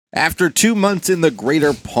After 2 months in the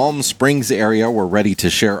greater Palm Springs area, we're ready to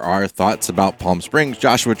share our thoughts about Palm Springs,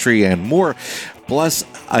 Joshua Tree, and more, plus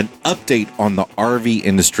an update on the RV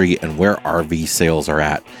industry and where RV sales are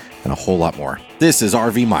at, and a whole lot more. This is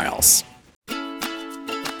RV Miles.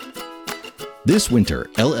 This winter,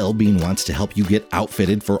 LL Bean wants to help you get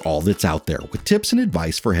outfitted for all that's out there with tips and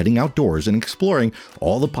advice for heading outdoors and exploring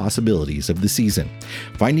all the possibilities of the season.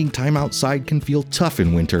 Finding time outside can feel tough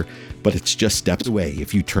in winter, but it's just steps away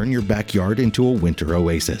if you turn your backyard into a winter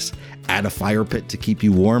oasis. Add a fire pit to keep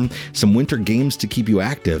you warm, some winter games to keep you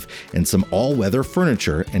active, and some all-weather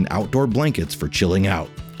furniture and outdoor blankets for chilling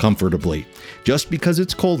out comfortably. Just because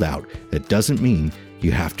it's cold out, that doesn't mean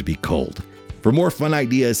you have to be cold. For more fun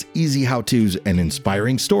ideas, easy how-tos, and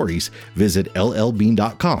inspiring stories, visit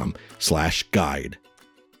llbean.com/guide.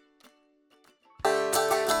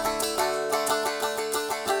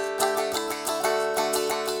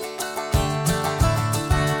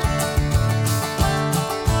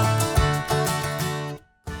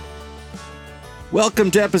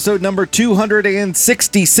 Welcome to episode number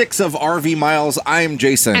 266 of RV Miles. I'm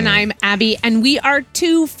Jason. And I'm Abby. And we are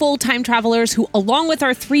two full-time travelers who, along with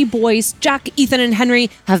our three boys, Jack, Ethan, and Henry,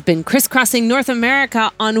 have been crisscrossing North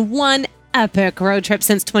America on one epic road trip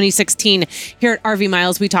since 2016. Here at RV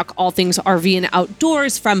Miles, we talk all things RV and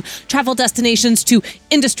outdoors, from travel destinations to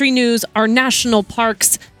industry news, our national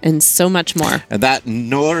parks, and so much more. And that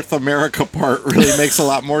North America part really makes a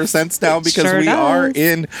lot more sense now because sure we does. are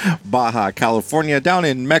in Baja California, down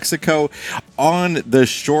in Mexico, on the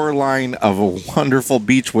shoreline of a wonderful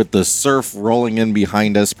beach with the surf rolling in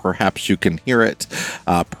behind us. Perhaps you can hear it.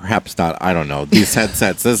 Perhaps not. I don't know. These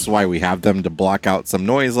headsets, this is why we have them, to block out some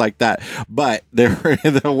noise like that. But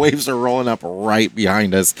the waves are rolling up right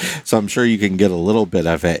behind us, so I'm sure you can get a little bit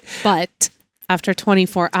of it. But after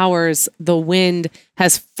 24 hours, the wind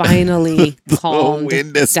has finally calmed The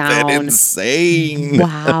wind has down. been insane.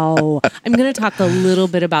 Wow. I'm going to talk a little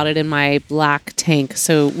bit about it in my black tank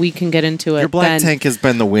so we can get into it. Your black then. tank has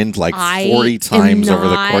been the wind like 40 times over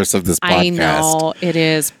the course of this podcast. I know it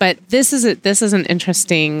is, but this is an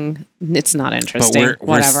interesting. It's not interesting.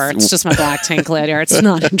 Whatever. It's just my black tank lid here. It's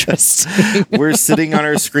not interesting. We're sitting on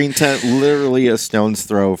our screen tent, literally a stone's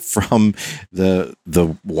throw from the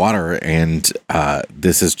water, and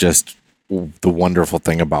this is just the wonderful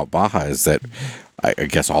thing about Baja is that I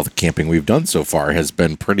guess all the camping we've done so far has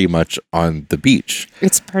been pretty much on the beach.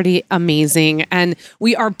 It's pretty amazing. And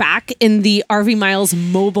we are back in the RV Miles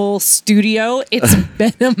mobile studio. It's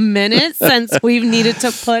been a minute since we've needed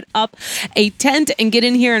to put up a tent and get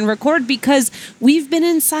in here and record because we've been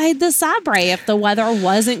inside the Sabre. If the weather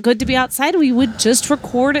wasn't good to be outside, we would just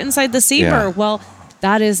record inside the Sabre. Yeah. Well,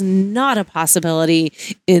 that is not a possibility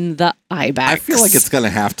in the Ibex. I feel like it's going to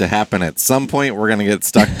have to happen at some point. We're going to get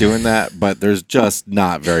stuck doing that, but there's just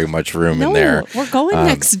not very much room in there. We're going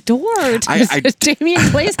next door to Damien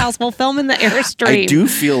Clay's house. We'll film in the Airstream. I do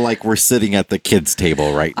feel like we're sitting at the kids'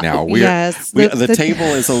 table right now. Yes. The table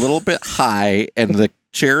is a little bit high, and the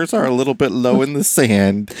chairs are a little bit low in the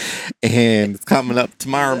sand, and it's coming up to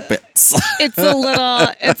my armpits. It's a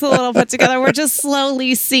little put together. We're just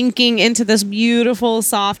slowly sinking into this beautiful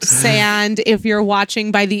soft sand. If you're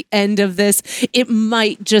watching by the end of this, it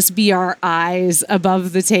might just be our eyes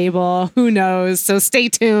above the table. Who knows? So stay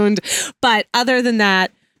tuned. But other than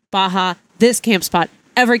that, Baja, this camp spot,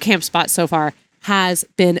 every camp spot so far has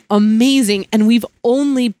been amazing, and we've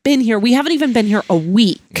only been here. We haven't even been here a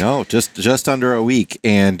week. No, just under a week,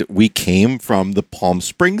 and we came from the Palm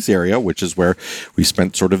Springs area, which is where we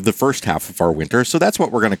spent sort of the first half of our winter. So that's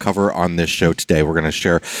what we're going to cover on this show today. We're going to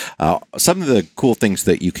share some of the cool things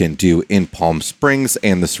that you can do in Palm Springs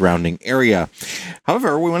and the surrounding area.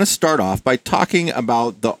 However, we want to start off by talking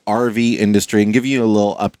about the RV industry and give you a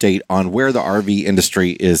little update on where the RV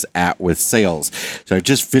industry is at with sales. So I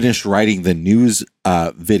just finished writing the news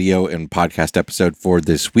video and podcast episode for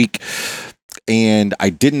this week, and I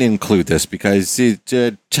didn't include this because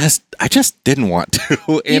I just didn't want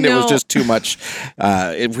to, and it was just too much.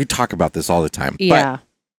 We talk about this all the time. Yeah.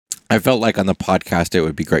 But I felt like on the podcast it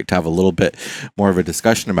would be great to have a little bit more of a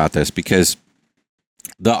discussion about this because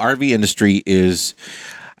the RV industry is,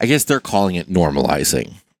 I guess they're calling it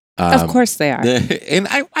normalizing. Of course they are. And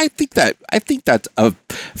I think that's a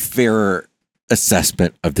fair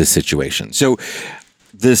assessment of this situation. So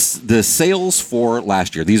the sales for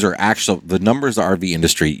last year, these are actual, the numbers the RV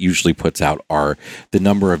industry usually puts out are the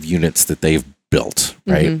number of units that they've built,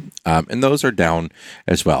 right? Mm-hmm. And those are down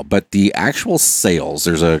as well. But the actual sales,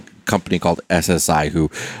 there's a company called SSI who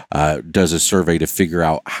does a survey to figure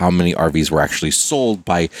out how many RVs were actually sold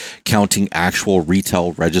by counting actual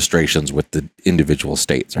retail registrations with the individual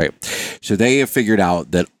states, right? So they have figured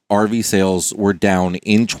out that RV sales were down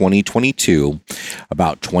in 2022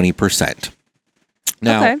 about 20%.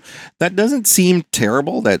 Now, Okay. that doesn't seem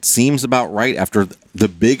terrible. That seems about right after the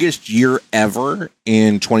biggest year ever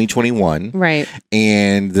in 2021. Right.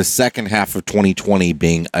 And the second half of 2020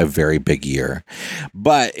 being a very big year.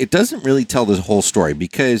 But it doesn't really tell the whole story,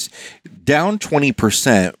 because down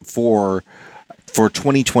 20% for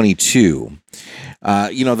 2022,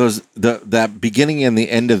 that beginning and the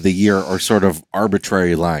end of the year are sort of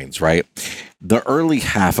arbitrary lines, right? The early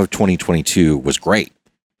half of 2022 was great.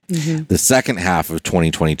 Mm-hmm. The second half of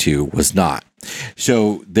 2022 was not.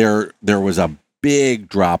 So there was a big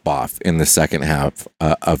drop off in the second half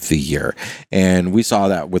of the year. And we saw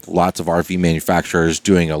that with lots of RV manufacturers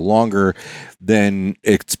doing a longer than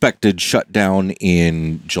expected shutdown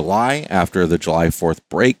in July after the July 4th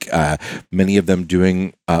break. Many of them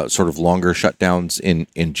doing sort of longer shutdowns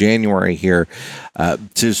in January here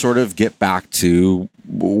to sort of get back to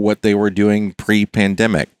what they were doing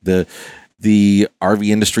pre-pandemic. The RV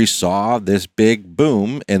industry saw this big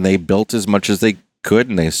boom, and they built as much as they could,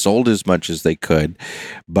 and they sold as much as they could.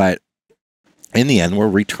 But in the end, we're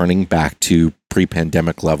returning back to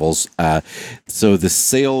pre-pandemic levels. So the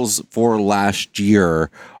sales for last year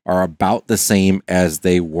are about the same as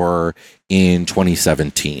they were in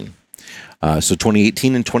 2017. So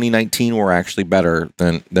 2018 and 2019 were actually better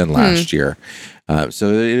than last year. So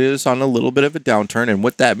it is on a little bit of a downturn. And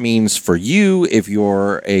what that means for you, if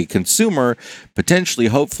you're a consumer, potentially,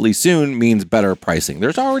 hopefully soon, means better pricing.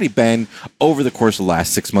 There's already been, over the course of the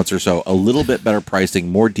last 6 months or so, a little bit better pricing,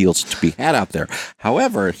 more deals to be had out there.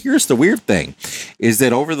 However, here's the weird thing, is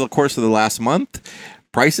that over the course of the last month,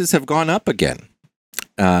 prices have gone up again.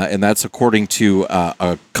 And that's according to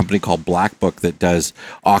a company called Black Book that does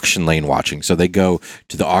auction lane watching. So they go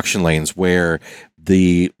to the auction lanes where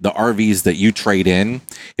the RVs that you trade in,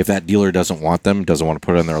 if that dealer doesn't want them, doesn't want to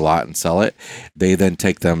put it on their lot and sell it, they then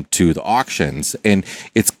take them to the auctions. And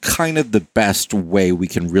it's kind of the best way we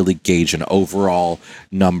can really gauge an overall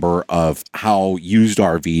number of how used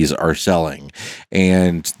RVs are selling.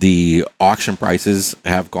 And the auction prices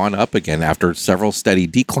have gone up again after several steady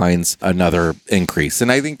declines, another increase.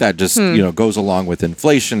 And I think that just goes along with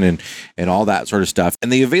inflation and all that sort of stuff.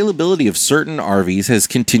 And the availability of certain RVs has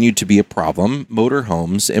continued to be a problem.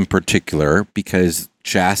 Motorhomes in particular, because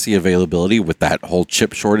chassis availability with that whole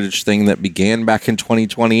chip shortage thing that began back in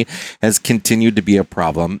 2020 has continued to be a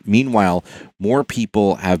problem. Meanwhile, more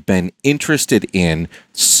people have been interested in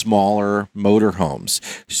smaller motorhomes.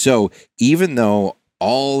 So even though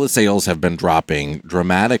all the sales have been dropping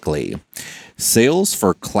dramatically, sales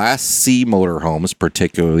for Class C motorhomes,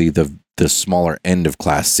 particularly the smaller end of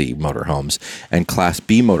Class C motorhomes, and Class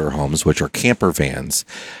B motorhomes, which are camper vans,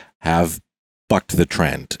 have bucked the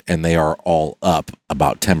trend, and they are all up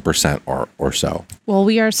about 10% or so. Well,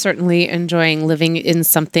 we are certainly enjoying living in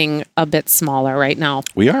something a bit smaller right now.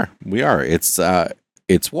 We are. It's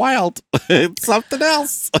wild. It's something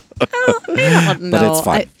else. I don't know. But it's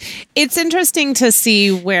fun. It's interesting to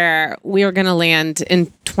see where we are going to land in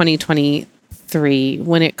 2023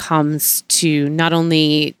 when it comes to not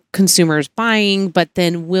only consumers buying, but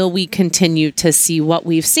then will we continue to see what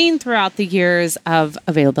we've seen throughout the years of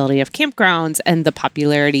availability of campgrounds and the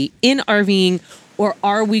popularity in RVing, or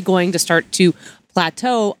are we going to start to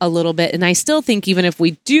plateau a little bit? And I still think even if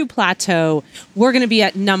we do plateau, we're going to be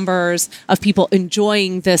at numbers of people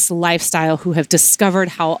enjoying this lifestyle who have discovered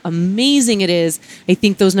how amazing it is. I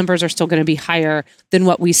think those numbers are still going to be higher than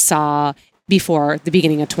what we saw before the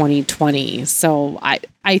beginning of 2020. So I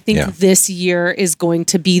think this year is going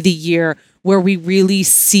to be the year where we really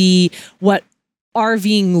see what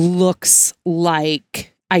RVing looks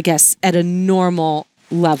like, I guess, at a normal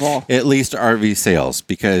level. At least RV sales,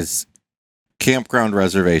 because campground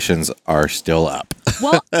reservations are still up.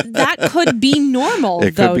 Well, that could be normal,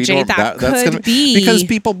 though, Jay. That could be. Because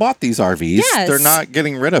people bought these RVs. Yes. They're not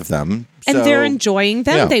getting rid of them. And they're enjoying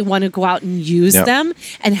them. Yeah. They want to go out and use them.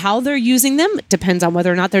 And how they're using them depends on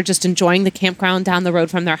whether or not they're just enjoying the campground down the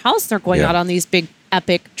road from their house. They're going out on these big,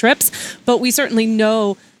 epic trips. But we certainly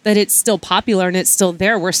know that it's still popular and it's still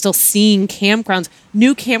there. We're still seeing campgrounds.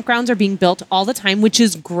 New campgrounds are being built all the time, which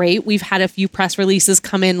is great. We've had a few press releases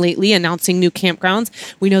come in lately announcing new campgrounds.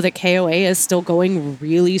 We know that KOA is still going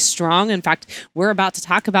really strong. In fact, we're about to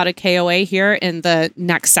talk about a KOA here in the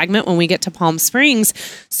next segment when we get to Palm Springs.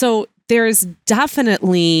 So there's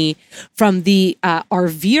definitely, from the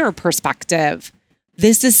RVer perspective,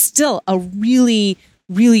 this is still a really,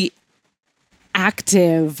 really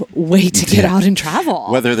active way to get out and travel.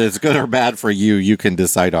 Whether that's good or bad for you, you can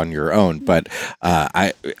decide on your own. But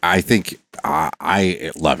I think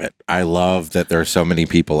I love it. I love that there are so many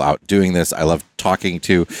people out doing this. I love talking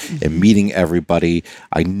to and meeting everybody.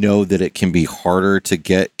 I know that it can be harder to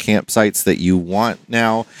get campsites that you want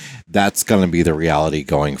now. That's going to be the reality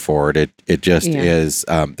going forward. It just is.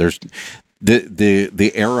 There's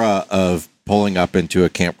the era of pulling up into a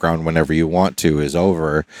campground whenever you want to is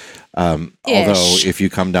over. Although if you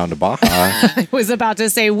come down to Baja, I was about to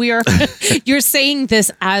say you're saying this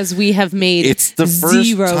as we have made it's the first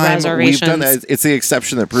zero time reservations. we've done that. It's the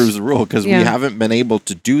exception that proves the rule because we haven't been able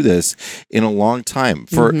to do this in a long time.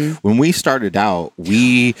 For when we started out,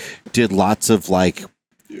 we did lots of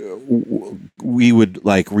we would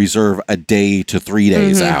reserve a day to 3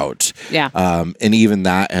 days out. Yeah. And even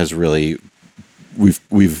that has really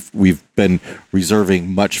we've been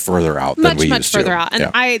reserving much further out than we used to. Much further out.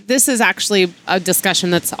 And this is actually a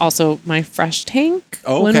discussion that's also my fresh tank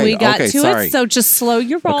when we got to it. So just slow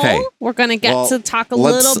your roll. Okay. We're going to get to talk a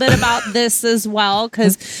little bit about this as well,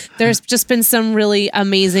 because there's just been some really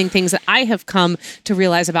amazing things that I have come to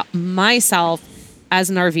realize about myself as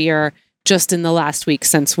an RVer just in the last week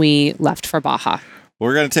since we left for Baja.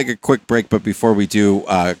 We're going to take a quick break, but before we do,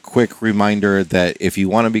 a quick reminder that if you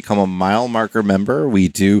want to become a Mile Marker member, we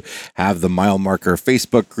do have the Mile Marker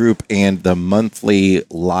Facebook group and the monthly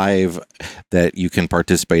live that you can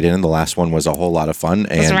participate in. The last one was a whole lot of fun.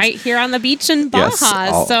 It was right here on the beach in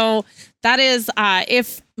Baja. So that is,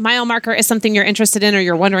 if Mile Marker is something you're interested in or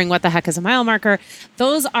you're wondering what the heck is a Mile Marker,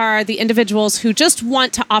 those are the individuals who just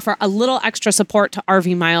want to offer a little extra support to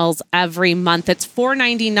RV Miles every month. It's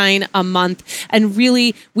 $4.99 a month. And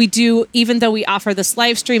really, we do, even though we offer this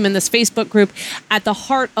live stream and this Facebook group, at the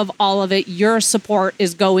heart of all of it, your support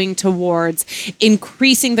is going towards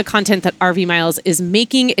increasing the content that RV Miles is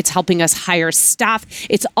making. It's helping us hire staff.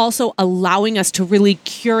 It's also allowing us to really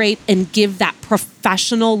curate and give that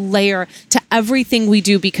professional layer to everything we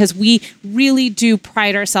do, because we really do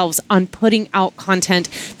pride ourselves on putting out content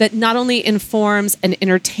that not only informs and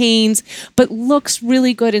entertains, but looks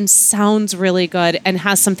really good and sounds really good and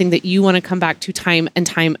has something that you want to come back to time and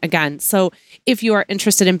time again. So if you are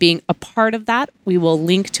interested in being a part of that, we will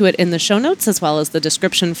link to it in the show notes as well as the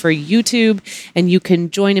description for YouTube. And you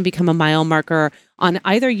can join and become a Mile Marker on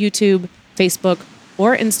either YouTube, Facebook,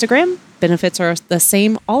 or Instagram. Benefits are the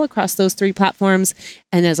same all across those three platforms.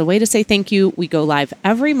 And as a way to say thank you, we go live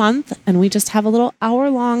every month and we just have a little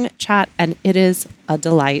hour-long chat, and it is a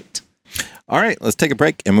delight. All right, let's take a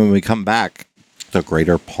break. And when we come back, the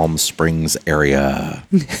Greater Palm Springs area.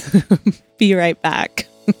 Be right back.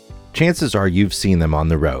 Chances are you've seen them on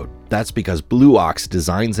the road. That's because Blue Ox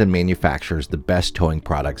designs and manufactures the best towing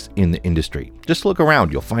products in the industry. Just look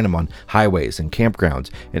around, you'll find them on highways and campgrounds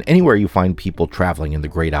and anywhere you find people traveling in the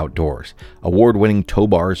great outdoors. Award-winning tow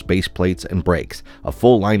bars, base plates, and brakes, a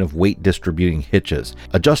full line of weight distributing hitches,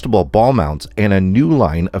 adjustable ball mounts, and a new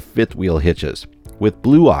line of fifth wheel hitches. With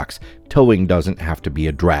Blue Ox, towing doesn't have to be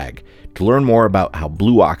a drag. To learn more about how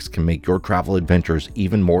Blue Ox can make your travel adventures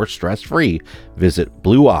even more stress-free, visit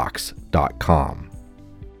blueox.com.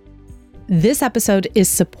 This episode is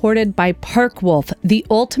supported by ParkWolf, the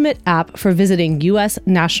ultimate app for visiting U.S.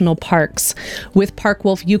 national parks. With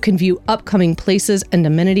ParkWolf, you can view upcoming places and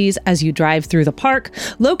amenities as you drive through the park,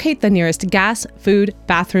 locate the nearest gas, food,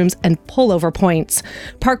 bathrooms, and pullover points.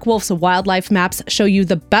 ParkWolf's wildlife maps show you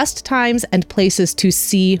the best times and places to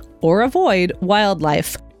see or avoid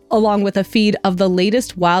wildlife, along with a feed of the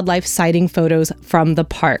latest wildlife sighting photos from the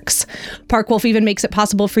parks. ParkWolf even makes it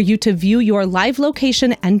possible for you to view your live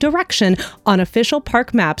location and direction on official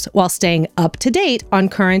park maps while staying up to date on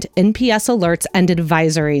current NPS alerts and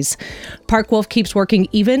advisories. ParkWolf keeps working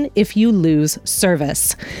even if you lose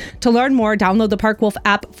service. To learn more, download the ParkWolf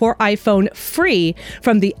app for iPhone free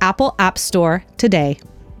from the Apple App Store today.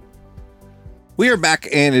 We are back,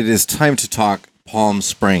 and it is time to talk Palm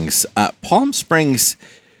Springs. Palm Springs,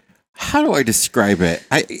 how do I describe it?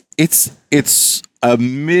 It's a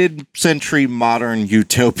mid-century modern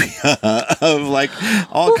utopia of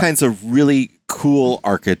all kinds of really cool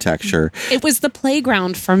architecture. It was the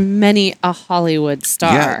playground for many a Hollywood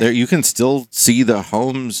star. Yeah, there you can still see the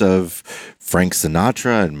homes of Frank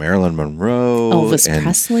Sinatra and Marilyn Monroe, Elvis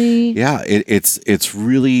Presley. Yeah, it's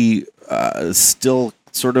really still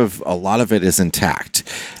sort of, a lot of it is intact.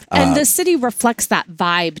 And the city reflects that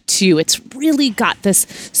vibe too. It's really got this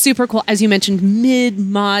super cool, as you mentioned,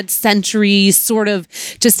 mid-mod century sort of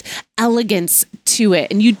just elegance to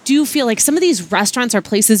it. And you do feel like some of these restaurants or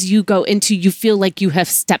places you go into, you feel like you have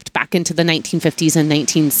stepped back into the 1950s and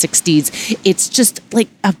 1960s. It's just like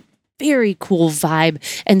a very cool vibe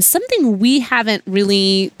and something we haven't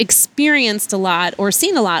really experienced a lot or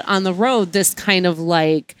seen a lot on the road. This kind of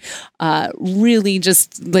like really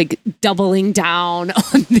just like doubling down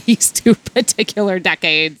on these two particular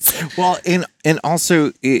decades. Well, and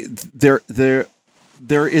also there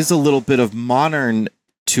is a little bit of modern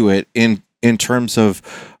to it in terms of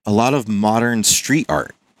a lot of modern street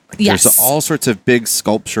art. Yes. There's all sorts of big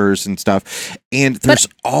sculptures and stuff, and there's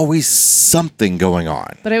always something going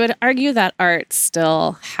on. But I would argue that art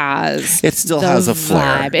still has It still the has a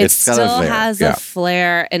flair. vibe. It It's got a still flair, has yeah. a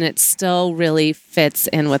flair, and it still really fits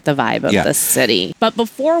in with the vibe of Yeah. the city. But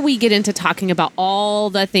before we get into talking about all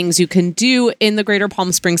the things you can do in the Greater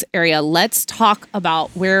Palm Springs area, let's talk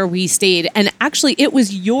about where we stayed. And actually, it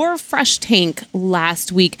was your Fresh Tank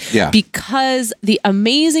last week Yeah. because the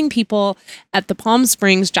amazing people at the Palm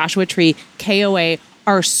Springs Joshua Tree KOA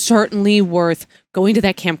are certainly worth going to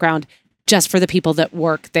that campground just for the people that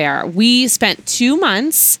work there. We spent 2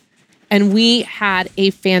 months and we had a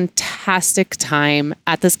fantastic time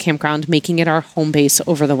at this campground, making it our home base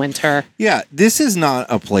over the winter. Yeah, this is not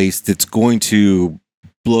a place that's going to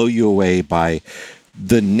blow you away by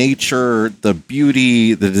the nature, the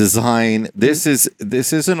beauty, the design. This is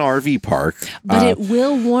an RV park, But it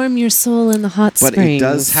will warm your soul in the hot but springs.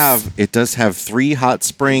 it does have 3 hot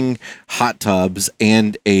spring hot tubs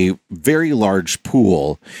and a very large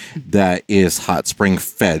pool that is hot spring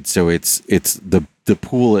fed. So it's the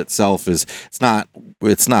pool itself it's not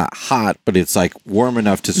hot, but it's like warm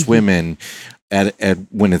enough to swim in at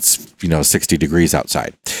when it's 60 degrees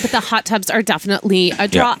outside. But the hot tubs are definitely a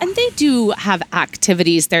draw, and they do have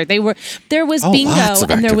activities there. There was bingo, lots of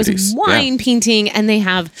and there was activities. wine painting, and they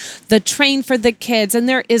have the train for the kids, and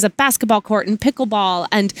there is a basketball court and pickleball,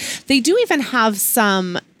 and they do even have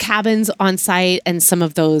some cabins on site and some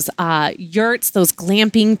of those yurts, those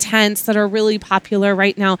glamping tents that are really popular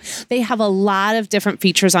right now. They have a lot of different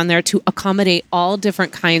features on there to accommodate all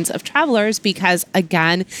different kinds of travelers because,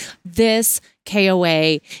 again, this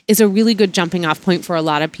KOA is a really good jumping off point for a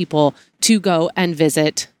lot of people to go and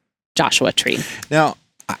visit Joshua Tree. Now,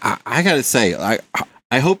 I got to say,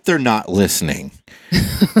 I hope they're not listening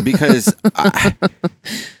because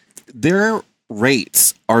their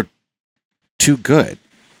rates are too good.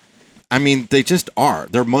 I mean, they just are.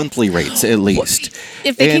 They're monthly rates, at least.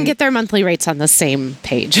 If they can get their monthly rates on the same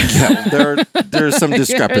page. Yeah, there's some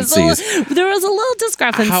discrepancies. There was a little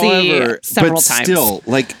discrepancy However, several but times. still,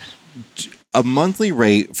 like a monthly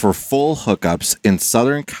rate for full hookups in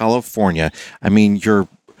Southern California. I mean,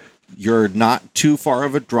 you're not too far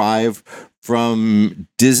of a drive from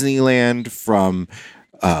Disneyland, from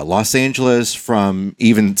Los Angeles, from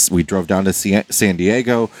even we drove down to San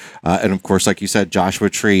Diego. And of course, like you said, Joshua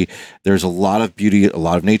Tree, there's a lot of beauty, a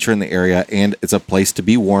lot of nature in the area, and it's a place to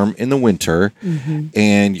be warm in the winter. Mm-hmm.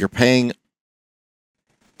 And you're paying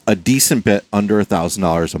a decent bit under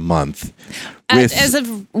 $1,000 a month. As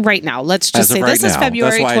of right now, let's just say this is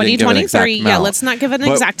February 2023. Yeah, let's not give an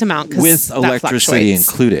exact amount with electricity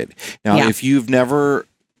included. Now, if you've never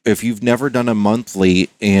done a monthly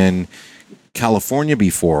in California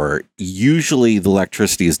before, usually the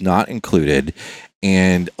electricity is not included,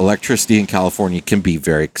 and electricity in California can be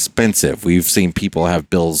very expensive. We've seen people have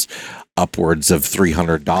bills upwards of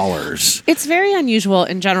 $300. It's very unusual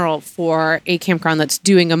in general for a campground that's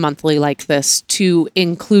doing a monthly like this to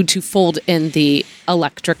fold in the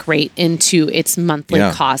electric rate into its monthly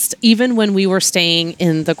cost. Even when we were staying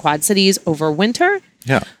in the Quad Cities over winter,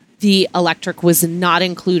 the electric was not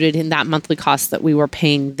included in that monthly cost that we were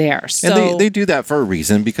paying there. So and they do that for a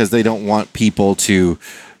reason, because they don't want people to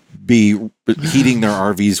be heating their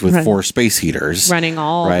RVs with 4 space heaters, running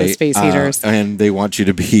all the space heaters, and they want you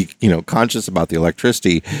to be conscious about the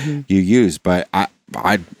electricity you use. But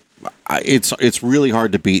it's really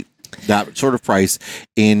hard to beat that sort of price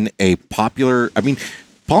in a popular. I mean,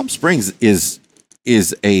 Palm Springs is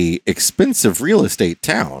a expensive real estate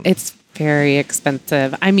town. It's very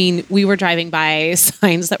expensive. I mean, we were driving by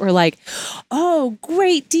signs that were like, "Oh,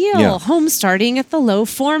 great deal! Home starting at the low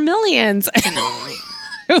 $4 million."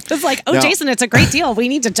 It was like, "Oh, now, Jason, it's a great deal. We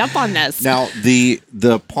need to jump on this." Now, the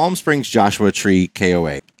Palm Springs Joshua Tree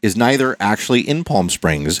KOA is neither actually in Palm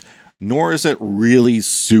Springs, nor is it really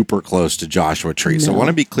super close to Joshua Tree. No. So I want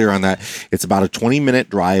to be clear on that. It's about a 20-minute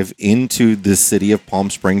drive into the city of Palm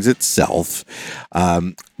Springs itself.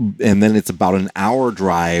 And then it's about an hour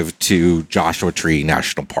drive to Joshua Tree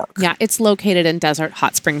National Park. Yeah, it's located in Desert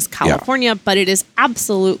Hot Springs, California, but it is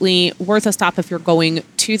absolutely worth a stop if you're going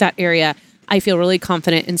to that area. I feel really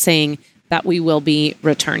confident in saying that we will be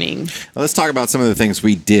returning. Now, let's talk about some of the things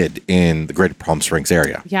we did in the Greater Palm Springs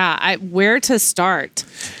area. Yeah, where to start?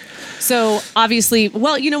 So obviously,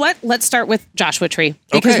 well, you know what? Let's start with Joshua Tree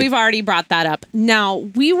because Okay. we've already brought that up. Now,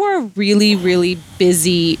 we were really, really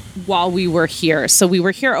busy while we were here. So we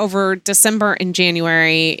were here over December and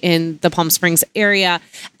January in the Palm Springs area,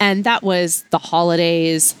 and that was the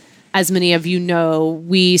holidays. As many of you know,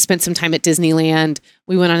 we spent some time at Disneyland.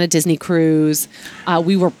 We went on a Disney cruise.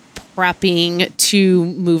 We were prepping to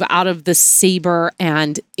move out of the Sabre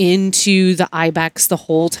and into the Ibex the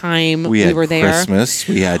whole time We had were there. Christmas,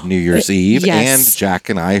 we had New Year's Eve, yes. and Jack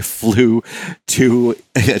and I flew to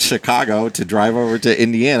Chicago to drive over to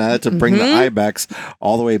Indiana to bring the Ibex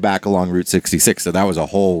all the way back along Route 66. So that was a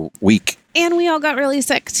whole week. And we all got really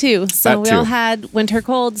sick too. So That we too. all had winter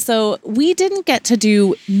colds. So we didn't get to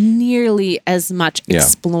do nearly as much Yeah.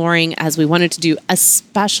 exploring as we wanted to do,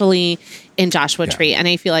 especially in Joshua Tree. And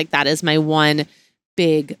I feel like that is my one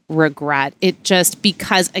big regret. It just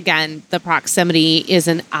because, again, the proximity is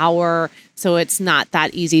an hour. So it's not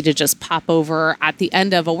that easy to just pop over at the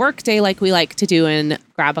end of a workday like we like to do and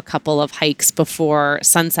grab a couple of hikes before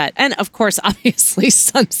sunset. And of course, obviously,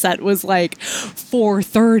 sunset was like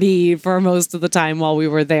 4:30 for most of the time while we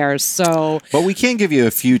were there. So, But we can give you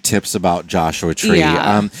a few tips about Joshua Tree.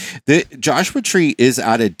 Yeah. The Joshua Tree is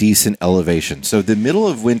at a decent elevation. So the middle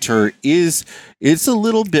of winter it's a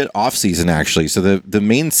little bit off season actually. So the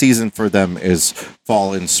main season for them is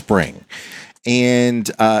fall and spring.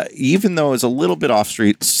 And even though it was a little bit off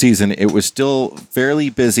street season, it was still fairly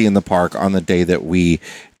busy in the park on the day that we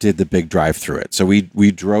did the big drive through it. So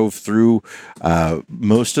we drove through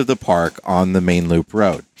most of the park on the main loop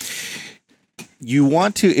road. You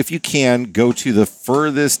want to, if you can, go to the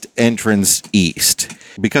furthest entrance east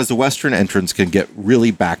because the western entrance can get really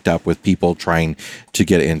backed up with people trying to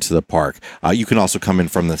get into the park. You can also come in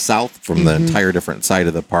from the south, from the entire different side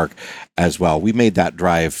of the park as well. We made that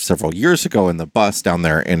drive several years ago in the bus down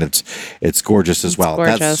there, and it's gorgeous as well.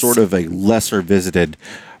 gorgeous. That's sort of a lesser visited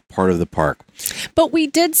part of the park. but we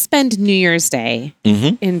did spend New Year's Day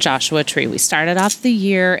in Joshua Tree. We started off the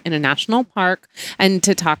year in a national park. And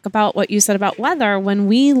to talk about what you said about weather, when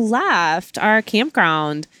we left our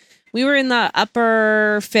campground, we were in the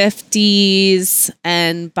upper 50s.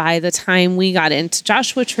 And by the time we got into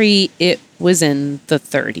Joshua Tree, it was in the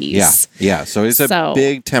 30s. Yeah. So it's a So-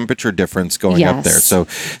 big temperature difference going up there. Yes. So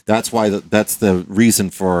that's why that's the reason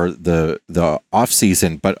for the off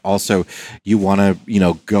season. But also, you want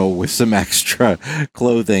to go with some extra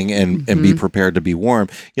clothing and be prepared to be warm.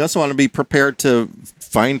 You also want to be prepared to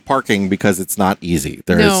find parking because it's not easy.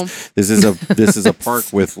 No. This is a park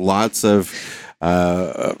with lots of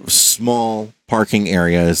small parking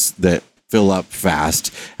areas that fill up fast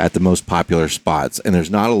at the most popular spots, and there's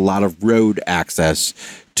not a lot of road access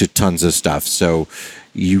to tons of stuff. So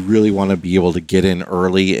you really want to be able to get in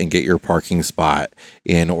early and get your parking spot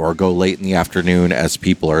in, or go late in the afternoon as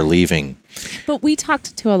people are leaving. But we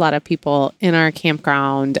talked to a lot of people in our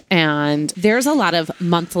campground, and there's a lot of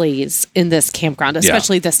monthlies in this campground,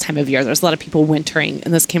 especially this time of year. There's a lot of people wintering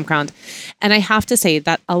in this campground. And I have to say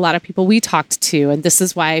that a lot of people we talked to, and this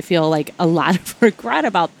is why I feel like a lot of regret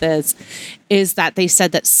about this, is that they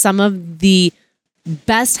said that some of the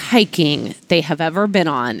best hiking they have ever been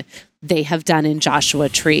on, they have done in Joshua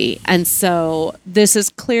Tree. And so this is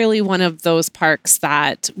clearly one of those parks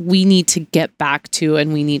that we need to get back to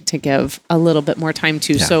and we need to give a little bit more time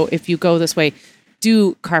to. Yeah. So if you go this way,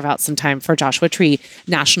 do carve out some time for Joshua Tree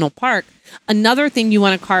National Park. Another thing you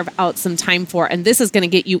want to carve out some time for, and this is going to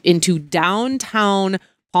get you into downtown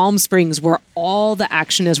Palm Springs, where all the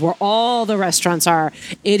action is, where all the restaurants are.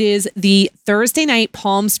 It is the Thursday night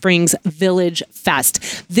Palm Springs Village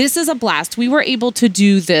Fest. This is a blast. We were able to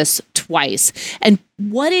do this twice. And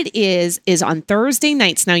what it is on Thursday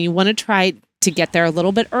nights. Now you want to try to get there a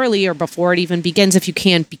little bit earlier before it even begins if you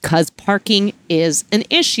can, because parking is an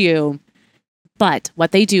issue. But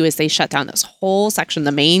what they do is they shut down this whole section,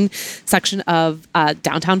 the main section of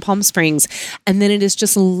downtown Palm Springs, and then it is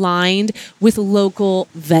just lined with local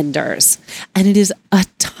vendors. And it is a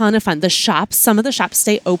ton of fun. The shops, some of the shops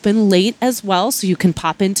stay open late as well, so you can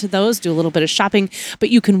pop into those, do a little bit of shopping, but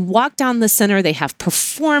you can walk down the center. They have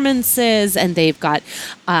performances, and they've got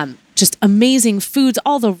just amazing foods.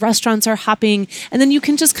 All the restaurants are hopping. And then you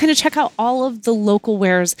can just kind of check out all of the local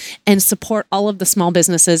wares and support all of the small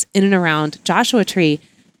businesses in and around Joshua Tree.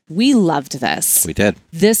 We loved this. We did.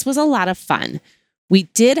 This was a lot of fun. We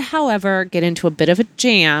did, however, get into a bit of a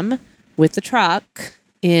jam with the truck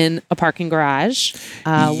in a parking garage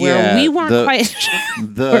where Yeah, we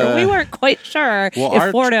weren't quite sure Well,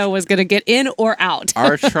 if Fordo was going to get in or out.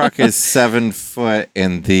 Our truck is 7 foot,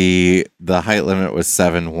 and the height limit was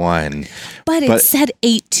 7'1". But it said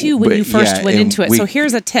 8'2" when you first went and into it. So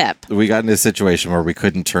here's a tip. We got in a situation where we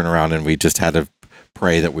couldn't turn around, and we just had to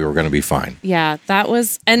pray that we were going to be fine. Yeah, that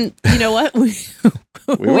was, and you know what? We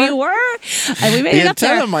were, and we made it up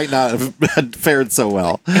there. The antenna might not have fared so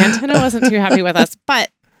well. Antenna wasn't too happy with us, but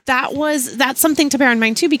that's something to bear in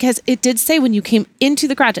mind too, because it did say when you came into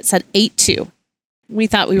the garage, it said 8'2". We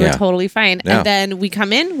thought we were totally fine. Yeah. And then we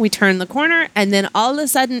come in, we turn the corner, and then all of a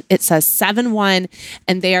sudden it says 7'1",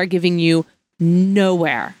 and they are giving you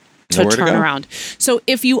nowhere to turn around. So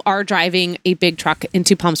if you are driving a big truck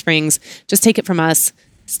into Palm Springs, just take it from us.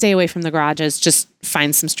 Stay away from the garages. Just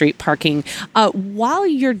find some street parking. While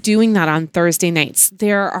you're doing that on Thursday nights,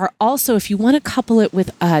 there are also, if you want to couple it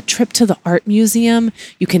with a trip to the art museum,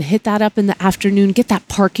 you can hit that up in the afternoon, get that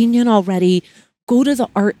parking in already, go to the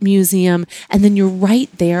art museum, and then you're right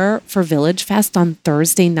there for Village Fest on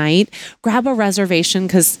Thursday night. Grab a reservation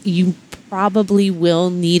because you probably will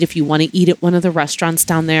need, if you want to eat at one of the restaurants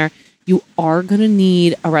down there, you are going to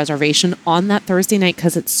need a reservation on that Thursday night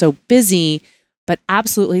because it's so busy. But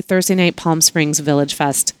absolutely, Thursday night, Palm Springs Village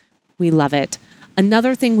Fest. We love it.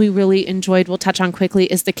 Another thing we really enjoyed, we'll touch on quickly,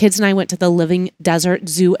 is the kids and I went to the Living Desert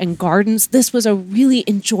Zoo and Gardens. This was a really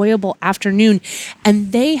enjoyable afternoon,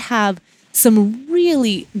 and they have some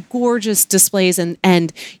really gorgeous displays,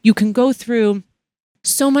 and you can go through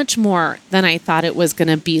so much more than I thought it was going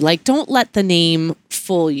to be. Like, don't let the name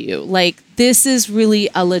fool you. Like, this is really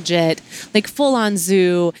a legit, like, full-on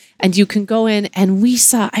zoo, and you can go in, and we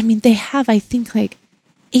saw, I mean, they have, I think, like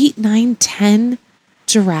 8, 9, 10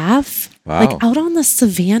 giraffe. Wow. Like, out on the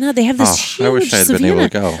savannah. They have this huge I wish I had been able to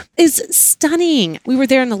go. It's stunning. We were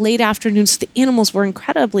there in the late afternoon, so the animals were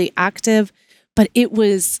incredibly active, but it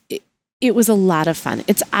was a lot of fun.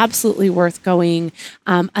 It's absolutely worth going.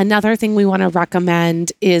 Another thing we want to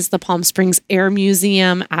recommend is the Palm Springs Air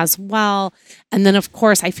Museum as well. And then, of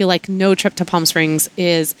course, I feel like no trip to Palm Springs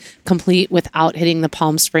is complete without hitting the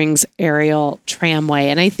Palm Springs Aerial Tramway.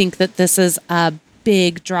 And I think that this is a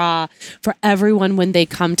big draw for everyone when they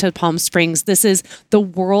come to Palm Springs. This is the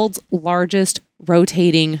world's largest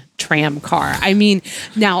rotating tram car. I mean,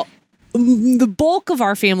 now, the bulk of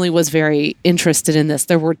our family was very interested in this.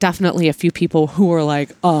 There were definitely a few people who were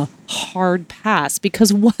like, a hard pass,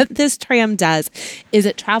 because what this tram does is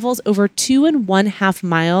it travels over 2.5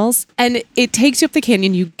 miles and it takes you up the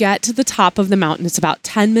canyon. You get to the top of the mountain. It's about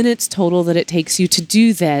 10 minutes total that it takes you to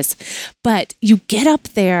do this, but you get up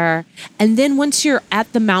there, and then once you're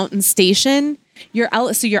at the mountain station, your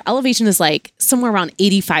elevation is like somewhere around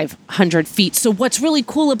 8,500 feet. So what's really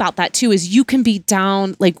cool about that too is you can be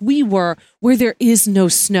down like we were, where there is no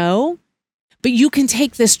snow, but you can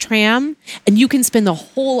take this tram and you can spend the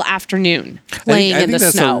whole afternoon playing in the snow.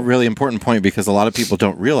 I think that's a really important point, because a lot of people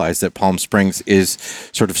don't realize that Palm Springs is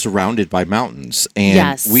sort of surrounded by mountains,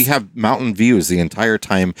 and we have mountain views the entire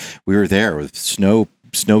time we were there, with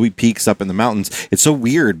snowy peaks up in the mountains. It's so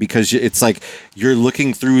weird because it's like you're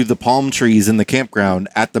looking through the palm trees in the campground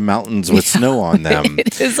at the mountains with snow on them.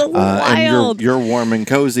 It is wild. And you're warm and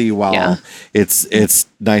cozy while it's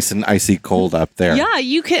nice and icy cold up there. Yeah,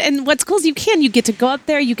 you can. And what's cool is you get to go up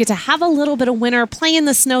there. You get to have a little bit of winter, play in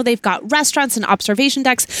the snow. They've got restaurants and observation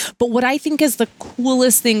decks. But what I think is the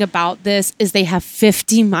coolest thing about this is they have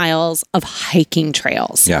 50 miles of hiking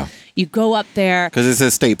trails. Yeah. You go up there. Because it's a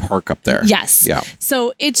state park up there. Yes. Yeah.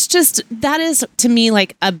 So it's just, that is to me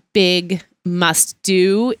like a big must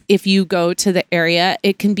do if you go to the area.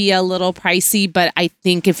 It can be a little pricey, but I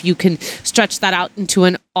think if you can stretch that out into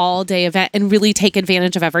an all day event and really take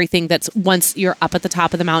advantage of everything that's, once you're up at the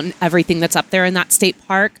top of the mountain, everything that's up there in that state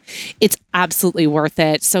park, it's absolutely worth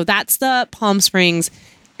it. So that's the Palm Springs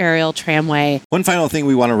Aerial Tramway. One final thing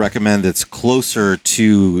we want to recommend that's closer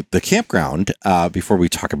to the campground, before we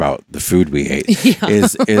talk about the food we ate,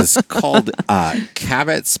 is called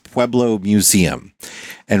Cabot's Pueblo Museum.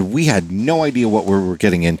 And we had no idea what we were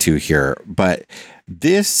getting into here, but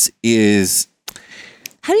this is...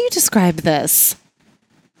 How do you describe this?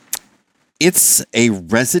 It's a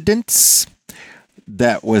residence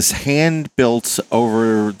that was hand-built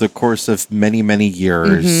over the course of many, many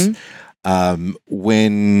years. Mm-hmm.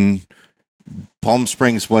 When Palm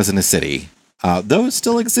Springs wasn't a city, though it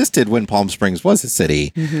still existed when Palm Springs was a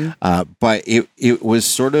city, but it was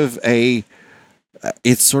sort of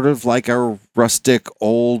it's sort of like a rustic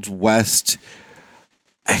Old West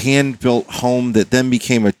hand-built home that then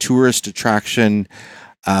became a tourist attraction.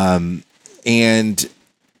 And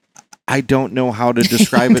I don't know how to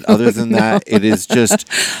describe it other than that. It is just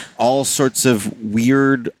all sorts of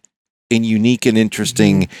weird and unique and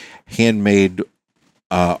interesting handmade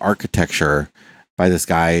architecture by this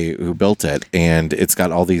guy who built it. And it's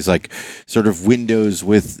got all these like sort of windows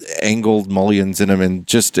with angled mullions in them and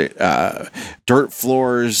just dirt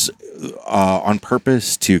floors on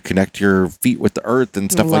purpose to connect your feet with the earth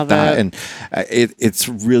and stuff like that. And it's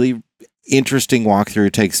really interesting walkthrough.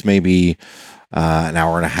 It takes maybe an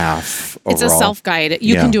hour and a half overall. It's a self-guided.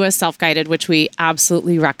 You can do a self-guided, which we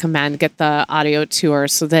absolutely recommend. Get the audio tour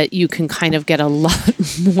so that you can kind of get a lot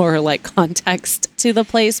more like context to the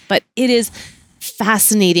place. But it is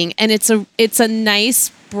fascinating, and it's a nice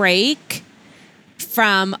break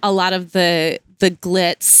from a lot of the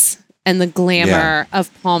glitz and the glamour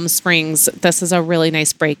of Palm Springs. This is a really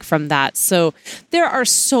nice break from that. So there are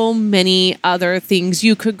so many other things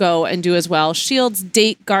you could go and do as well. Shields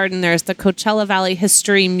Date Garden, there's the Coachella Valley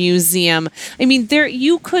History Museum. I mean,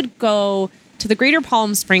 you could go to the Greater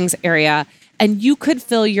Palm Springs area and you could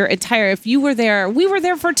fill your entire, if you were there, we were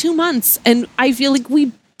there for 2 months, and I feel like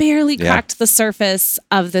we barely cracked the surface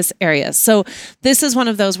of this area. So this is one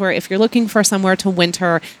of those where if you're looking for somewhere to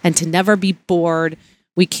winter and to never be bored,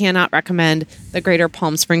 we cannot recommend the Greater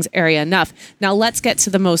Palm Springs area enough. Now let's get to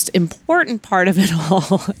the most important part of it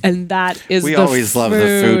all, and that is we always love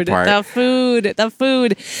the food part. The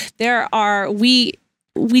food.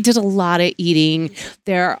 We did a lot of eating.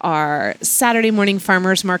 There are Saturday morning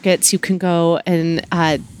farmers markets. You can go and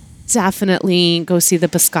definitely go see the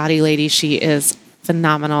biscotti lady. She is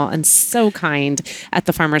phenomenal and so kind at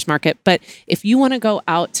the farmers market. But if you want to go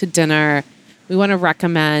out to dinner, we want to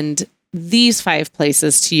recommend these 5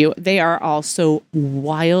 places to you. They are all so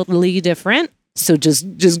wildly different. So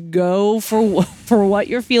just go for what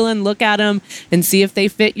you're feeling. Look at them and see if they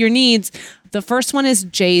fit your needs. The first one is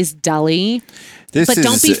Jay's Deli, but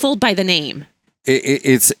don't be fooled by the name.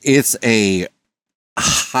 It's a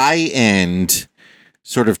high-end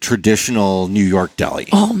sort of traditional New York deli.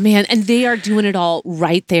 Oh man, and they are doing it all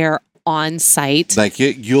right there on site. Like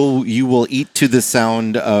you will eat to the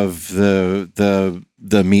sound of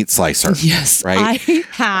the meat slicer. Yes, right. I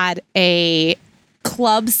had a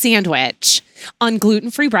club sandwich on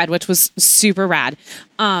gluten-free bread, which was super rad.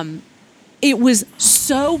 It was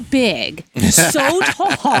so big, so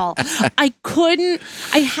tall. I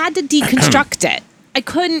had to deconstruct it. I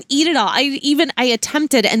couldn't eat it all. I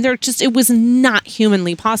attempted, and it was not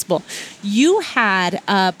humanly possible. You had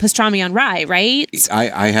pastrami on rye, right?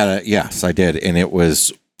 I had yes, I did. And it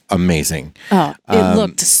was amazing. Oh, it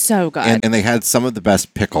looked so good. And they had some of the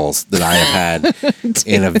best pickles that I have had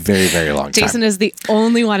in a very, very long time. Jason is the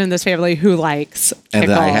only one in this family who likes pickles.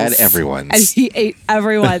 And I had everyone's. And he ate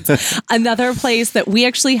everyone's. Another place that we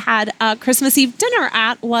actually had a Christmas Eve dinner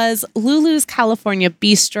at was Lulu's California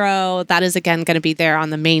Bistro. That is, again, going to be there on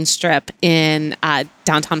the main strip in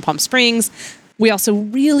downtown Palm Springs. We also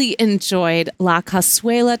really enjoyed La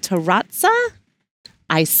Cazuela Terrazza.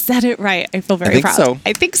 I said it right. I feel very proud. So.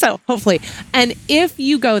 I think so, hopefully. And if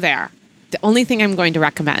you go there, the only thing I'm going to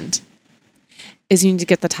recommend is you need to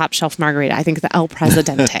get the top shelf margarita. I think the El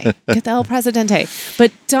Presidente. Get the El Presidente.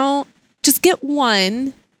 But just get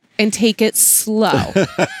one and take it slow.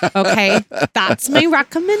 Okay? That's my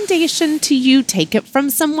recommendation to you. Take it from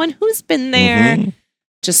someone who's been there. Mm-hmm.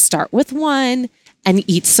 Just start with one and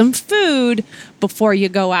eat some food before you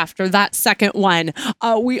go after that second one.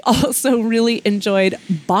 We also really enjoyed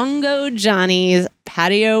Bongo Johnny's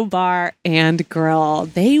Patio Bar and Grill.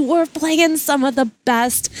 They were playing some of the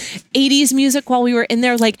best 80s music while we were in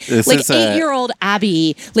there, like 8-year-old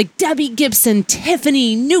Abby, like Debbie Gibson,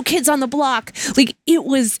 Tiffany, New Kids on the Block. Like it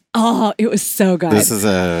was so good. This is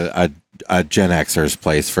a Gen Xer's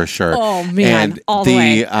place for sure. Oh man, and all the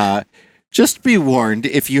way. Just be warned,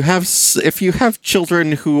 if you have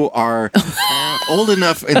children who are old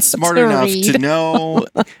enough and smart enough to know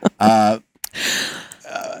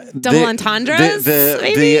double entendres,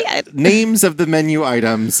 the names of the menu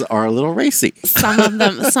items are a little racy. Some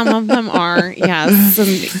of them are, yes.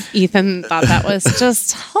 And Ethan thought that was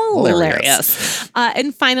just hilarious.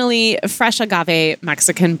 And finally, Fresh Agave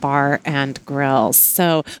Mexican Bar and Grill.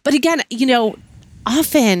 So, but again,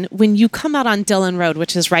 often when you come out on Dillon Road,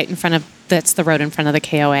 which is that's the road in front of the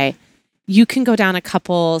KOA, you can go down a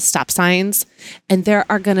couple stop signs and there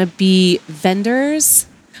are going to be vendors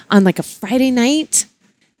on like a Friday night.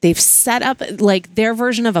 They've set up like their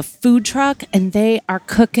version of a food truck and they are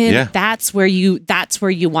cooking. Yeah. That's where you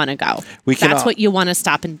want to go. That's what you want to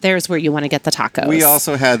stop, and there's where you want to get the tacos. We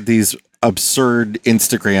also had these absurd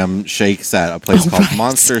Instagram shakes at a place called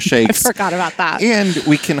Monster Shakes. I forgot about that. And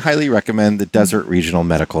we can highly recommend the Desert Regional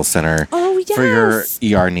Medical Center. Oh yes. for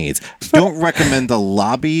your ER needs. Don't recommend the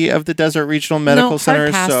lobby of the Desert Regional Medical hard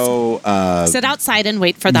Center. pass. So Sit outside and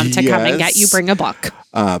wait for them to come and get you. yes. Bring a book.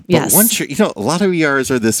 but Yes. once you're, a lot of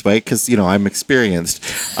ERs are this way because, I'm experienced.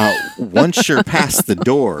 Once you're past the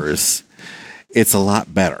doors, it's a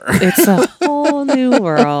lot better. It's a whole new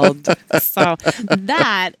world. So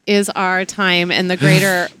that is our time in the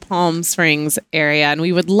Greater Palm Springs area. And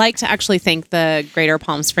we would like to actually thank the Greater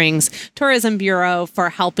Palm Springs Tourism Bureau for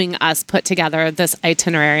helping us put together this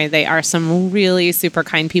itinerary. They are some really super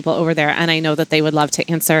kind people over there. And I know that they would love to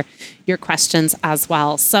answer your questions as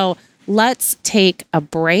well. So let's take a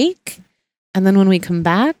break. And then when we come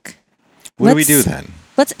back, What do we do then?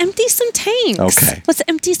 let's empty some tanks. Okay. Let's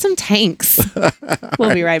empty some tanks.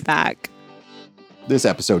 We'll be right back. This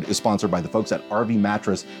episode is sponsored by the folks at RV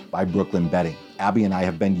Mattress by Brooklyn Bedding. Abby and I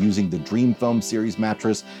have been using the Dream Foam Series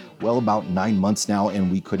mattress about 9 months now,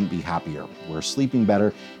 and we couldn't be happier. We're sleeping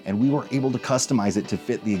better, and we were able to customize it to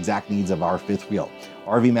fit the exact needs of our fifth wheel.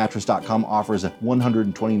 RVmattress.com offers a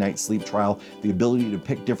 120-night sleep trial, the ability to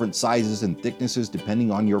pick different sizes and thicknesses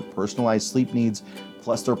depending on your personalized sleep needs.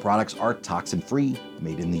 Plus, their products are toxin-free,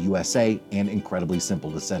 made in the USA, and incredibly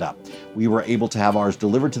simple to set up. We were able to have ours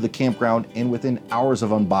delivered to the campground, and within hours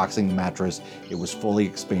of unboxing the mattress, it was fully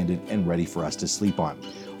expanded and ready for us to sleep on.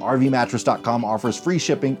 RVmattress.com offers free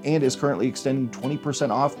shipping and is currently extending 20%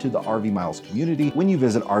 off to the RV Miles community when you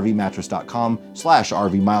visit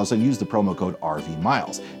RVmattress.com/RVMiles and use the promo code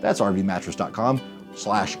RVMiles. That's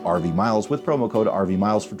RVmattress.com/RVMiles with promo code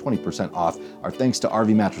RVMiles for 20% off. Our thanks to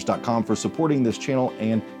RVmattress.com for supporting this channel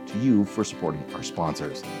and to you for supporting our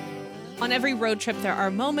sponsors. On every road trip, there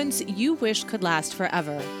are moments you wish could last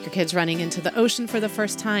forever. Your kids running into the ocean for the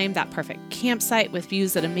first time, that perfect campsite with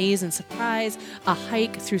views that amaze and surprise, a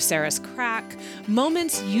hike through Sarah's Crack,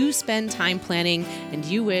 moments you spend time planning and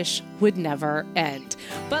you wish would never end.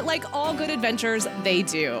 But like all good adventures, they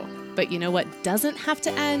do. But you know what doesn't have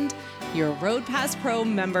to end? Your Road Pass Pro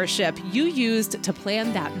membership you used to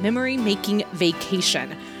plan that memory-making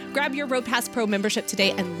vacation. Grab your Road Pass Pro membership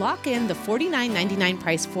today and lock in the $49.99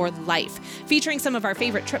 price for life. Featuring some of our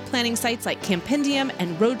favorite trip planning sites like Campendium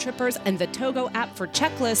and Road Trippers and the Togo app for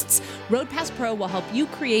checklists, Road Pass Pro will help you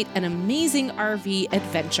create an amazing RV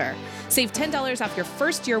adventure. Save $10 off your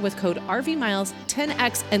first year with code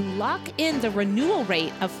RVMiles10X and lock in the renewal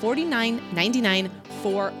rate of $49.99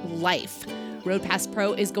 for life. Road Pass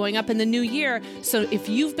Pro is going up in the new year, so if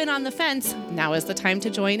you've been on the fence, now is the time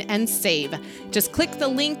to join and save. Just click the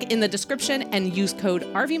link in the description and use code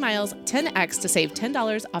RVMiles10X to save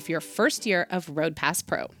 $10 off your first year of Road Pass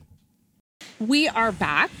Pro. We are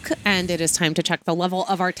back, and it is time to check the level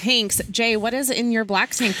of our tanks. Jay, what is in your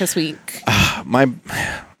black tank this week?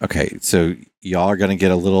 Okay, so y'all are going to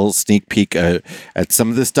get a little sneak peek at some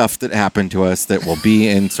of the stuff that happened to us that will be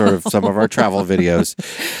in sort of some of our travel videos.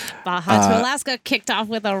 Baja to Alaska kicked off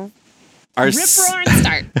with a Our rip-roaring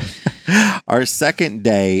start. Our second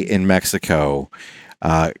day in Mexico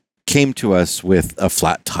came to us with a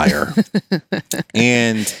flat tire.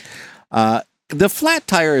 And the flat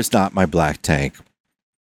tire is not my black tank.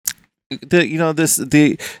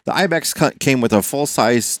 The Ibex came with a full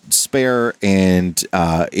size spare, and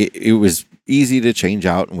it was easy to change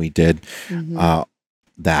out, and we did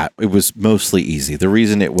that. It was mostly easy. The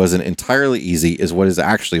reason it wasn't entirely easy is what is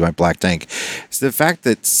actually my black tank. It's the fact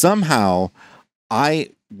that somehow I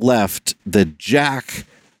left the jack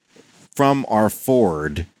from our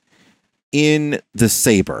Ford in the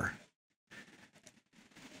Sabre.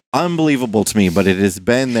 Unbelievable to me, but it has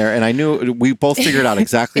been there, and I knew we both figured out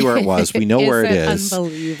exactly where it was. We know where it is.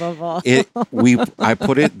 Unbelievable. I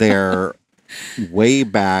put it there way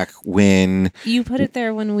back when You put it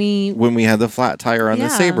there when we had the flat tire on the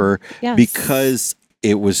Sabre, yes. because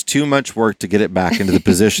it was too much work to get it back into the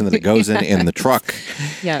position that it goes in the truck.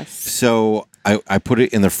 Yes. So I put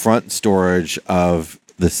it in the front storage of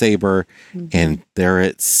the Sabre, and there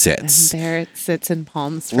it sits. And there it sits in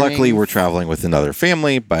Palm Springs. Luckily, we're traveling with another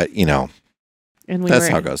family, but and that's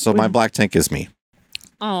how it goes. So my black tank is me.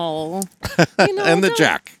 Oh. And the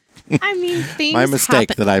jack. I mean, things My mistake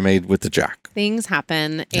happen. that I made with the jack. Things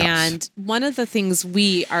happen. Yes. And one of the things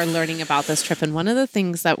we are learning about this trip, and one of the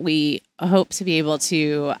things that we hope to be able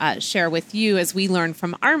to share with you as we learn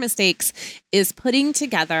from our mistakes, is putting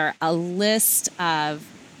together a list of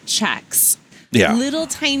checks. Yeah. Little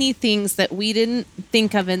tiny things that we didn't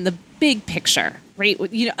think of in the big picture, right?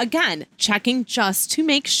 Again, checking just to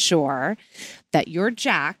make sure that your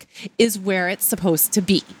jack is where it's supposed to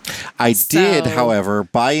be. I did, however,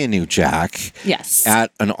 buy a new jack. Yes.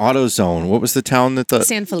 At an AutoZone. What was the town that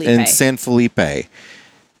San Felipe. In San Felipe.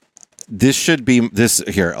 this should be this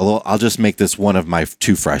here. I'll just make this one of my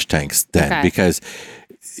 2 fresh tanks then, Okay. because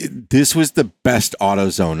this was the best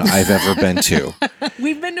AutoZone I've ever been to.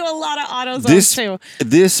 We've been to a lot of AutoZones too.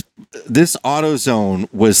 This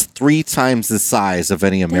AutoZone was 3 times the size of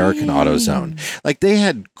any American AutoZone. Like, they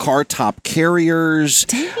had car top carriers.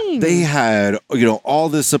 Dang. They had, all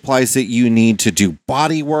the supplies that you need to do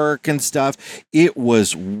body work and stuff. It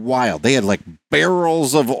was wild. They had like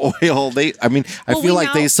barrels of oil. I feel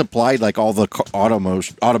like they supplied like all the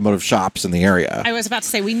automotive shops in the area. I was about to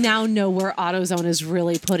say, we now know where AutoZone is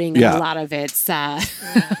really putting Yeah. a lot of its of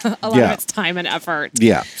its time and effort.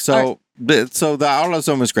 Yeah. So the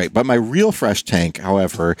AutoZone was great. But my real fresh tank,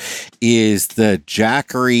 however, is the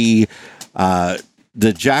Jackery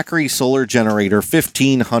Solar Generator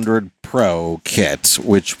 1500 Pro kit,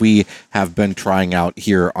 which we have been trying out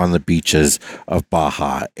here on the beaches of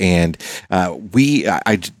Baja. And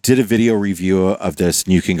I did a video review of this,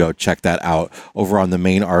 and you can go check that out over on the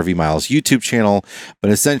main RV Miles YouTube channel.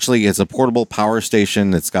 But essentially, it's a portable power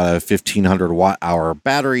station. It's got a 1500 watt hour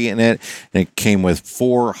battery in it, and it came with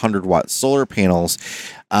 400 watt solar panels.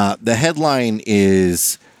 The headline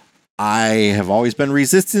is, I have always been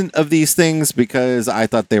resistant of these things because I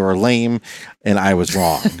thought they were lame, and I was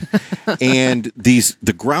wrong. And the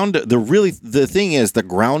thing is the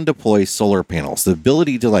ground deploy solar panels, the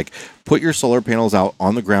ability to like put your solar panels out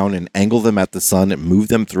on the ground and angle them at the sun and move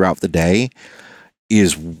them throughout the day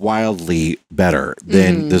is wildly better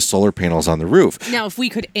than the solar panels on the roof. Now, if we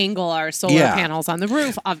could angle our solar panels on the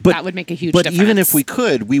roof, that would make a huge But difference. even if we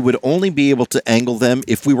could, we would only be able to angle them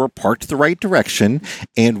if we were parked the right direction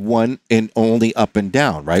and only up and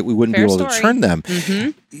down, right? We wouldn't Fair be able to story. turn them.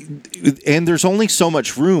 And there's only so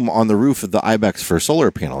much room on the roof of the Ibex for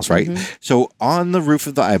solar panels, right? So on the roof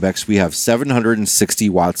of the Ibex, we have 760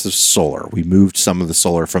 watts of solar. We moved some of the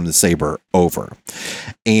solar from the Sabre over.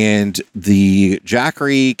 And the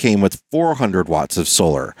Jackery came with 400 watts of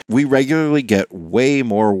solar. We regularly get way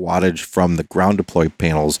more wattage from the ground deployed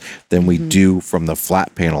panels than we do from the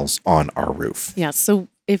flat panels on our roof. Yeah, so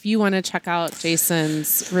if you want to check out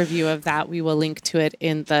Jason's review of that, we will link to it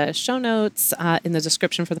in the show notes, in the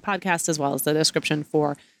description for the podcast, as well as the description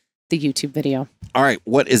for the YouTube video. All right,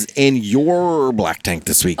 what is in your black tank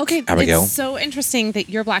this week, Okay, Abigail? it's so interesting that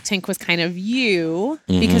your black tank was kind of you,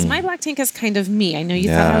 because my black tank is kind of me. I know you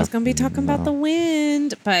thought I was going to be talking about the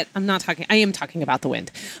wind, but I'm not talking. I am talking about the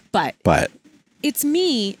wind, but it's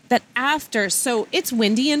me that so it's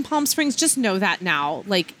windy in Palm Springs. Just know that now.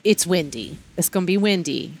 Like, it's windy. It's going to be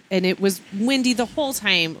windy. And it was windy the whole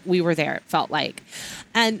time we were there, it felt like.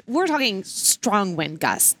 And we're talking strong wind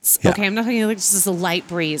gusts. Yeah. Okay. I'm not talking like just a light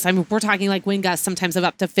breeze. We're talking like wind gusts sometimes of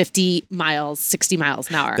up to 50 miles, 60 miles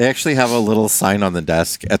an hour. They actually have a little sign on the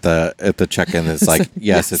desk at the check-in that's like,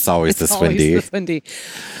 yes, it's always this windy. This windy.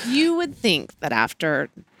 You would think that after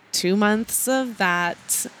 2 months of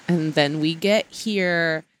that, and then we get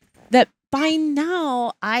here, that by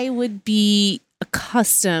now I would be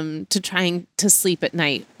accustomed to trying to sleep at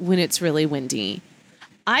night when it's really windy.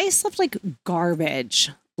 I slept like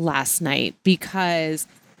garbage last night because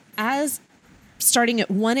starting at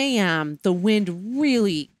 1 a.m., the wind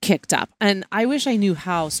really kicked up. And I wish I knew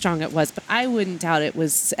how strong it was, but I wouldn't doubt it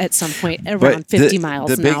was at some point around 50 miles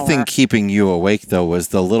an hour. The big thing keeping you awake, though, was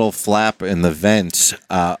the little flap in the vent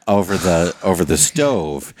over the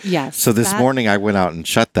stove. Yes. So this morning I went out and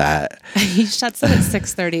shut that. He shuts it at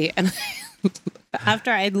 6:30, and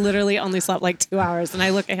after I had literally only slept like 2 hours, and I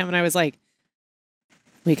look at him and I was like,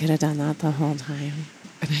 we could have done that the whole time.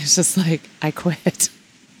 And I was just like, I quit.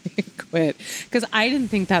 Because I didn't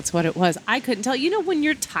think that's what it was. I couldn't tell. You know, when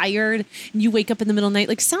you're tired and you wake up in the middle of the night,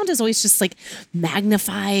 like sound is always just like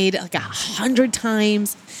magnified like 100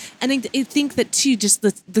 times. And I think that too, just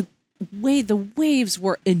the way the waves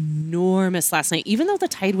were enormous last night. Even though the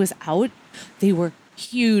tide was out, they were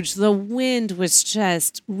huge. The wind was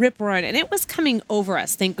just rip roaring, and it was coming over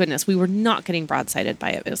us. Thank goodness we were not getting broadsided by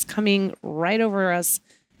it. It was coming right over us.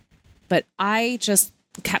 But I just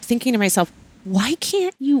kept thinking to myself, why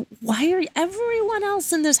are everyone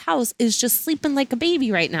else in this house is just sleeping like a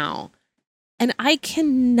baby right now? And I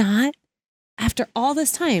cannot, after all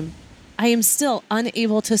this time, I am still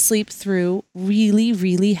unable to sleep through really,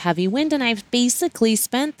 really heavy wind. And I've basically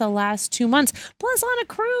spent the last 2 months, plus on a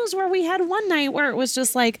cruise where we had one night where it was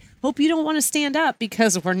just like, hope you don't want to stand up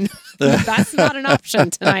because that's not an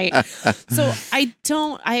option tonight. So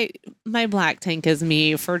my black tank is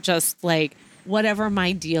me for just like, whatever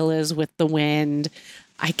my deal is with the wind,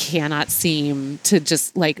 I cannot seem to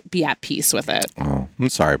just like be at peace with it. Oh, I'm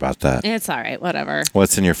sorry about that. It's all right, whatever.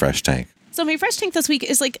 What's in your fresh tank? So my fresh tank this week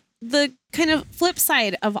is like, the kind of flip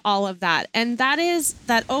side of all of that. And that is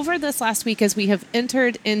that over this last week, as we have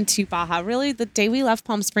entered into Baja, really the day we left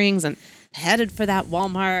Palm Springs and headed for that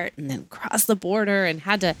Walmart and then crossed the border and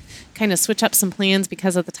had to kind of switch up some plans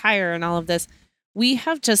because of the tire and all of this, we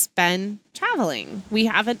have just been traveling. We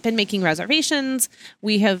haven't been making reservations.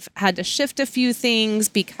 We have had to shift a few things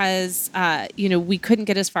because, we couldn't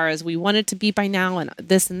get as far as we wanted to be by now and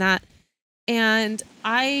this and that. And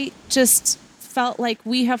I just felt like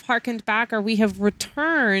we have hearkened back, or we have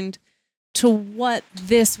returned to what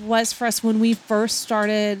this was for us when we first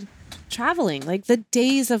started traveling, like the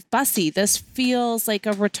days of Bussy. This feels like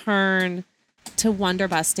a return to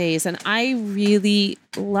Wonderbus days. And I really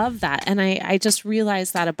love that. And I just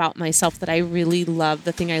realized that about myself, that I really love,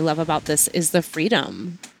 the thing I love about this is the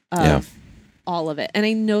freedom of all of it. And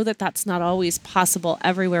I know that that's not always possible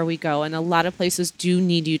everywhere we go. And a lot of places do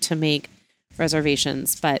need you to make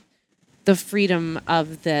reservations, but the freedom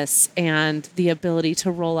of this and the ability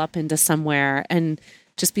to roll up into somewhere and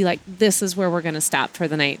just be like, this is where we're going to stop for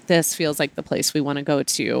the night. This feels like the place we want to go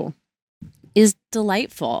to is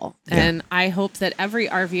delightful. Yeah. And I hope that every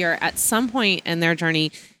RVer at some point in their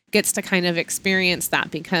journey gets to kind of experience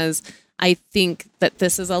that, because I think that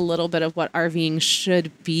this is a little bit of what RVing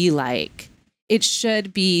should be like. It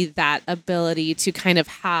should be that ability to kind of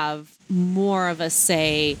have more of a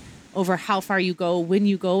say over how far you go, when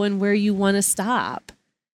you go, and where you want to stop.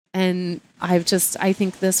 And I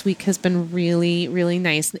think this week has been really, really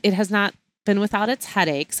nice. It has not been without its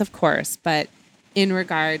headaches, of course, but in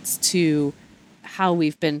regards to how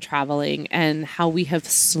we've been traveling and how we have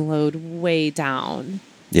slowed way down.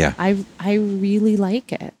 Yeah. I really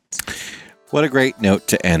like it. What a great note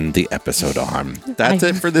to end the episode on. That's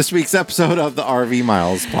it for this week's episode of the RV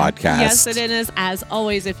Miles podcast. Yes, it is. As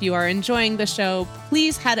always, if you are enjoying the show,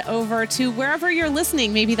 please head over to wherever you're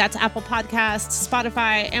listening. Maybe that's Apple Podcasts,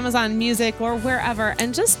 Spotify, Amazon Music, or wherever,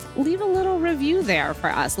 and just leave a little review there for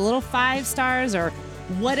us, a little 5 stars or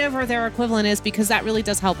whatever their equivalent is, because that really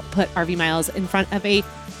does help put RV Miles in front of a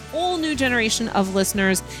whole new generation of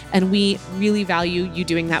listeners, and we really value you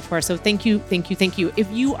doing that for us. So thank you, thank you, thank you.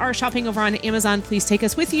 If you are shopping over on Amazon, please take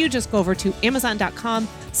us with you. Just go over to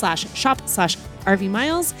amazon.com/shop/RV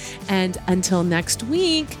Miles. And until next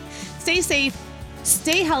week, stay safe,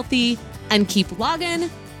 stay healthy, and keep logging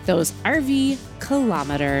those RV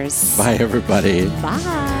kilometers. Bye, everybody.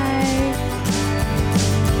 Bye.